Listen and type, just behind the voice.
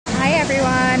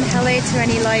hello to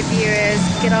any live viewers.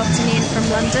 Good afternoon from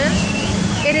London.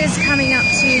 It is coming up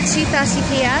to 2:30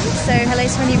 p.m. So hello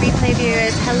to any replay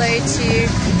viewers. Hello to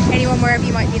anyone wherever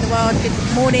you might be in the world. Good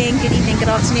morning, good evening, good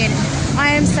afternoon.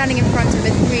 I am standing in front of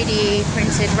a 3D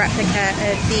printed replica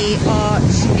of the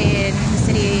arch in the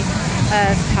city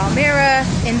of Palmyra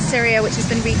in Syria, which has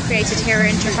been recreated here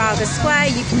in Trafalgar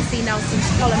Square. You can see Nelson's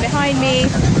column behind me,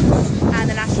 and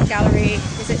the National Gallery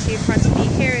is actually in front of me.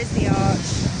 Here is the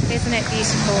arch. Isn't it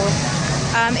beautiful?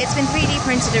 It's been 3D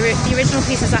printed. The original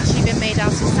piece has actually been made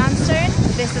out of sandstone.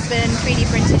 This has been 3D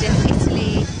printed in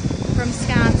Italy from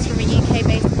scans from a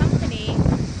UK-based company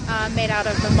made out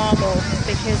of the marble,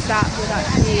 because that would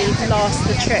actually last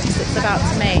the trips it's about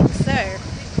to make. So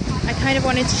I kind of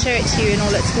wanted to show it to you in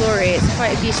all its glory. It's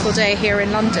quite a beautiful day here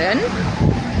in London.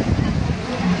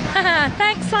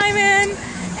 Thanks, Simon.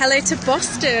 Hello to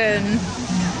Boston.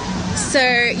 So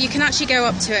you can actually go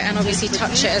up to it and obviously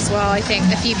touch it as well. I think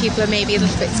a few people are maybe a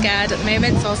little bit scared at the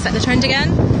moment, so I'll set the trend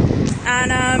again.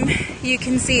 And you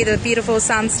can see the beautiful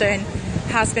sandstone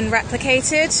has been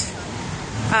replicated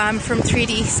from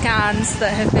 3D scans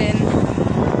that have been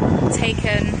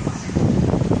taken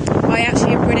by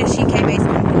actually a British UK-based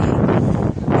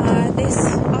company. This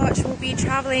arch will be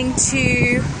travelling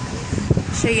to,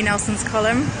 show you Nelson's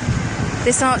column.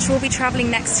 This arch will be travelling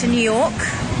next to New York.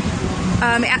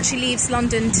 It actually leaves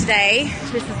London today.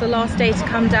 This is the last day to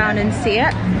come down and see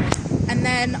it. And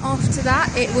then after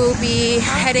that, it will be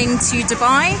heading to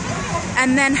Dubai,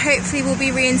 and then hopefully will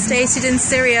be reinstated in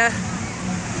Syria.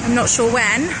 I'm not sure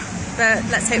when, but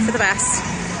let's hope for the best.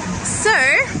 So,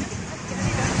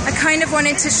 I kind of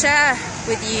wanted to share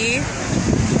with you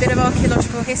a bit of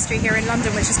archaeological history here in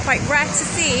London, which is quite rare to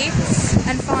see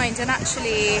and find. And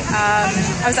actually,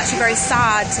 I was actually very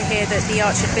sad to hear that the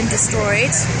arch had been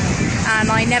destroyed, and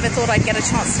I never thought I'd get a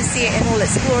chance to see it in all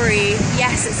its glory.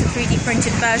 Yes, it's a 3D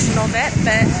printed version of it,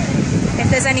 but if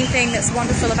there's anything that's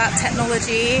wonderful about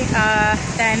technology,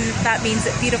 then that means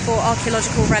that beautiful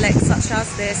archaeological relics such as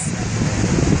this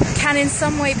can in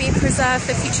some way be preserved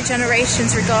for future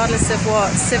generations, regardless of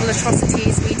what civil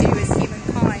atrocities we do as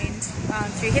humankind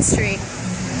through history.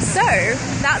 So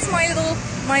that's my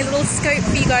little scope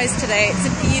for you guys today. It's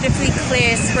a beautifully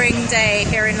clear spring day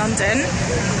here in London,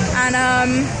 and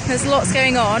there's lots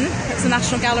going on. It's the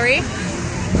National Gallery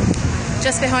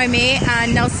just behind me,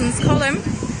 and Nelson's column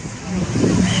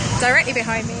directly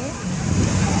behind me,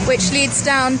 which leads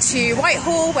down to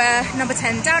Whitehall, where number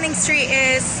 10 Downing Street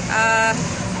is.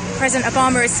 President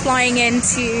Obama is flying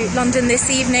into London this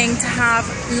evening to have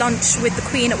lunch with the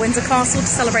Queen at Windsor Castle to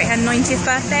celebrate her 90th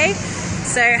birthday.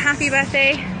 So happy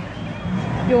birthday,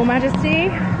 Your Majesty.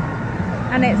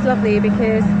 And it's lovely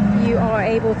because you are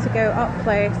able to go up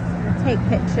close, take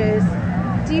pictures.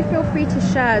 Do feel free to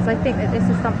share, as I think that this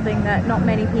is something that not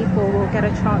many people will get a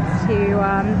chance to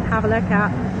have a look at.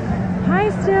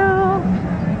 Hi still.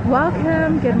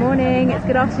 Welcome, good morning. It's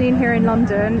good afternoon here in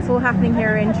London. It's all happening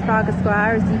here in Trafalgar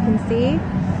Square, as you can see.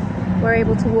 We're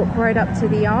able to walk right up to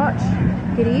the arch.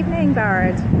 Good evening,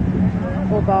 Barrett.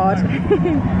 Or Bard.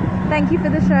 Thank you for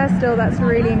the share still, that's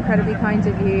really incredibly kind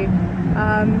of you.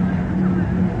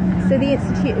 So the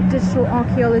Institute of Digital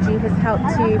Archaeology has helped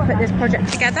to put this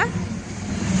project together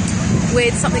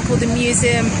with something called the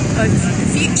Museum of the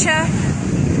Future.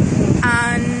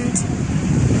 And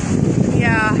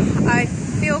yeah, I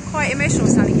feel quite emotional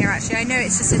standing here actually. I know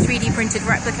it's just a 3D printed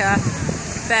replica,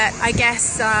 but I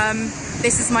guess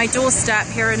this is my doorstep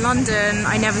here in London.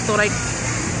 I never thought I'd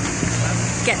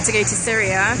get to go to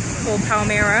Syria or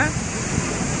Palmyra,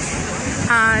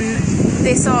 and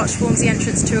this arch forms the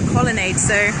entrance to a colonnade.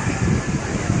 So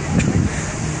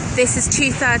this is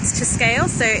 2/3 to scale,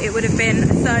 so it would have been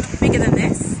a third bigger than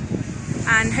this,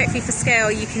 and hopefully for scale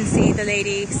you can see the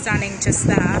lady standing just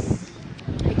there.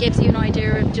 It gives you an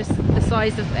idea of just the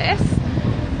size of this,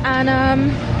 and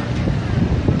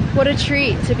what a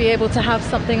treat to be able to have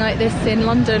something like this in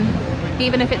London,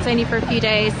 even if it's only for a few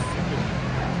days.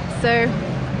 So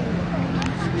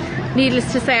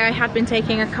needless to say, I had been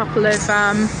taking a couple of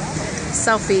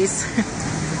selfies.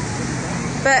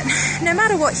 But no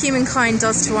matter what humankind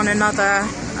does to one another,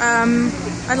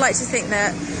 I'd like to think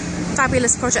that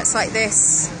fabulous projects like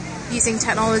this, using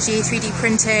technology, 3D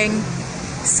printing,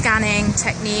 scanning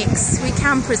techniques, we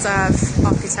can preserve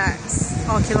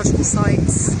archaeological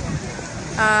sites.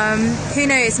 Who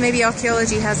knows, maybe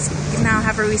archaeology has now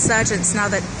have a resurgence now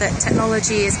that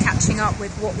technology is catching up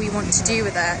with what we want to do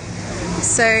with it.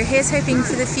 So here's hoping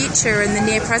for the future and the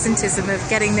near presentism of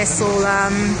getting this all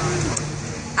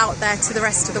out there to the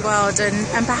rest of the world,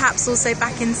 and perhaps also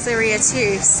back in Syria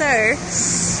too. So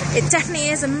it definitely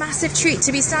is a massive treat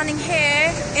to be standing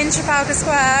here in Trafalgar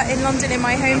Square in London, in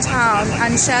my hometown,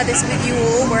 and share this with you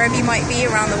all wherever you might be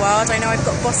around the world. I know I've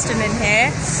got Boston in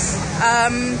here.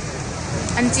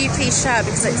 And do please share,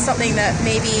 because it's something that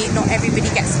maybe not everybody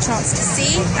gets a chance to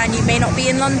see, and you may not be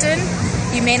in London,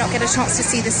 you may not get a chance to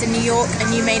see this in New York,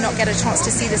 and you may not get a chance to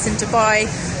see this in Dubai.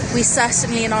 We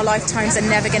certainly in our lifetimes are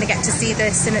never going to get to see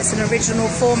this, and it's an original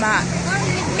format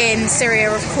in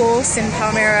Syria, of course, in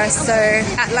Palmyra. So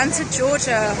Atlanta,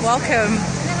 Georgia, welcome,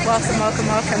 welcome, welcome,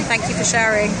 welcome. Thank you for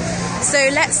sharing. So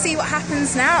let's see what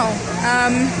happens now.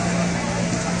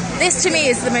 This to me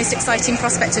is the most exciting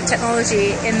prospect of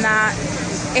technology, in that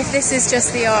if this is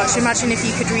just the arch, imagine if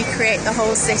you could recreate the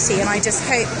whole city. And I just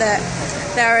hope that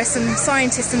there are some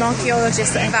scientists and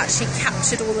archaeologists that have actually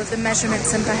captured all of the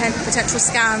measurements and potential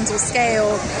scans or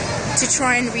scale to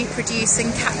try and reproduce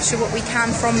and capture what we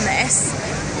can from this.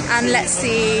 And let's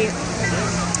see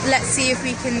if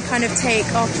we can kind of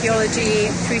take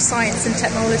archaeology through science and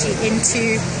technology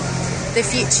into the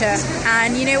future.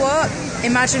 And you know what?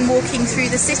 Imagine walking through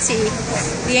the city,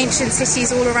 the ancient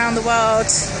cities all around the world.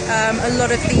 A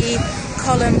lot of the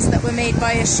columns that were made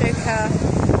by Ashoka,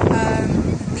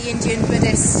 the Indian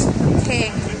Buddhist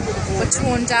king, were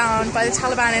torn down by the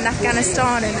Taliban in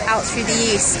Afghanistan and out through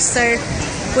the east. So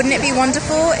wouldn't it be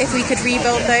wonderful if we could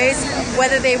rebuild those,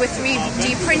 whether they were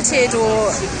 3D printed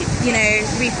or, you know,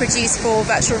 reproduced for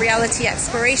virtual reality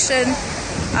exploration?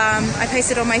 I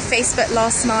posted on my Facebook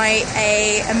last night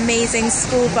an amazing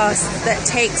school bus that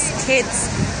takes kids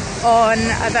on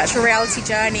a virtual reality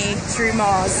journey through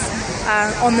Mars,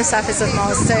 on the surface of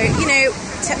Mars. So, you know,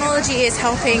 technology is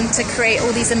helping to create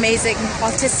all these amazing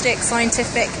artistic,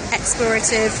 scientific,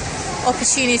 explorative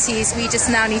opportunities. We just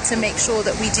now need to make sure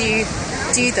that we do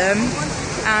them.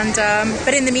 And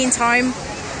but in the meantime,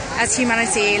 as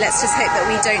humanity, let's just hope that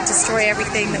we don't destroy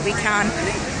everything that we can.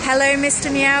 Hello, Mr.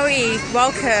 Meowie,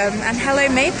 welcome, and hello,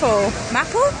 Maple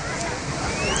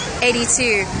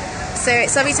 82. So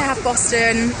it's lovely to have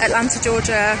Boston, Atlanta,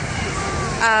 Georgia,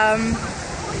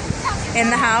 in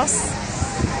the house,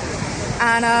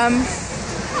 and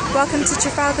welcome to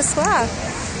Trafalgar Square.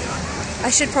 I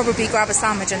should probably grab a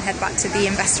sandwich and head back to the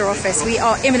investor office. We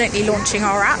are imminently launching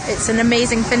our app. It's an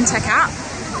amazing fintech app,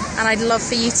 and I'd love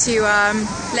for you to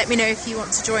let me know if you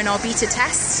want to join our beta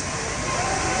test.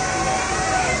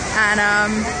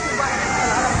 And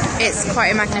it's quite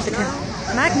a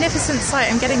magnificent sight.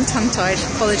 I'm getting tongue-tied,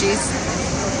 apologies,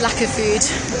 lack of food.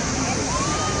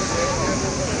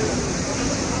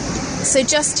 So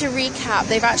just to recap,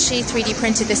 they've actually 3D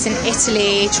printed this in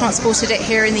Italy, transported it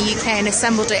here in the UK and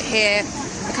assembled it here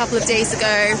a couple of days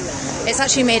ago. It's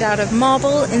actually made out of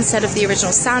marble instead of the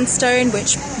original sandstone,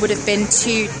 which would have been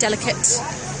too delicate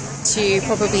to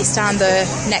probably stand the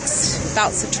next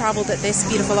bouts of travel that this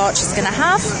beautiful arch is going to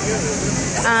have.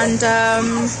 And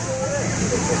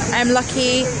I'm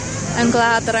lucky and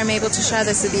glad that I'm able to share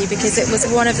this with you, because it was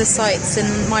one of the sites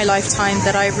in my lifetime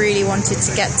that I really wanted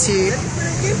to get to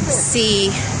see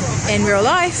in real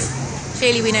life.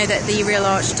 Clearly we know that the real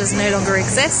arch does no longer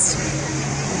exist,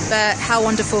 but how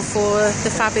wonderful for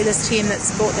the fabulous team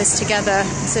that's brought this together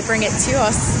to bring it to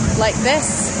us like this,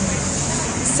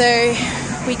 so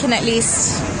we can at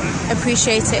least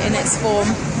appreciate it in its form.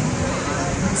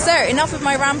 So enough of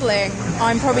my rambling.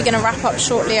 I'm probably going to wrap up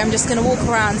shortly. I'm just going to walk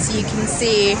around so you can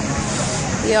see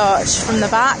the arch from the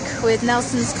back with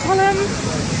Nelson's column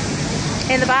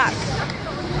in the back.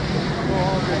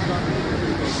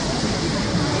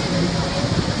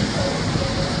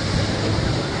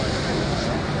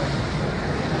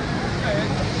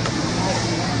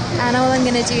 And all I'm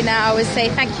going to do now is say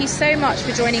thank you so much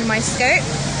for joining my scope.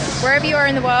 Wherever you are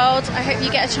in the world, I hope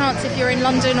you get a chance, if you're in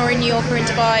London or in New York or in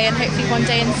Dubai, and hopefully one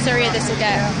day in Syria this will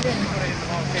get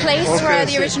placed where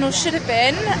the original should have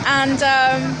been. And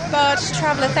Barge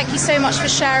Traveller, thank you so much for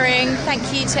sharing. Thank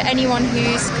you to anyone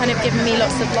who's kind of given me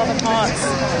lots of love and hearts.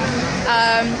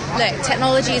 Look,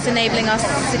 technology is enabling us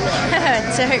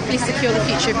to hopefully secure the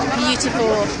future of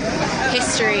beautiful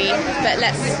history, but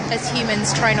let's, as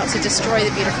humans, try not to destroy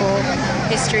the beautiful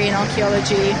history and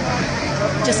archaeology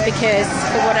just because,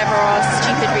 for whatever our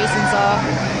stupid reasons are.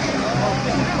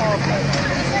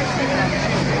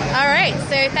 Alright,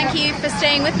 so thank you for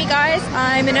staying with me, guys.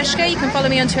 I'm Anushka. You can follow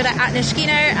me on Twitter at Nishkino,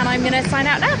 and I'm going to sign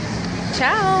out now.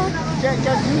 Ciao!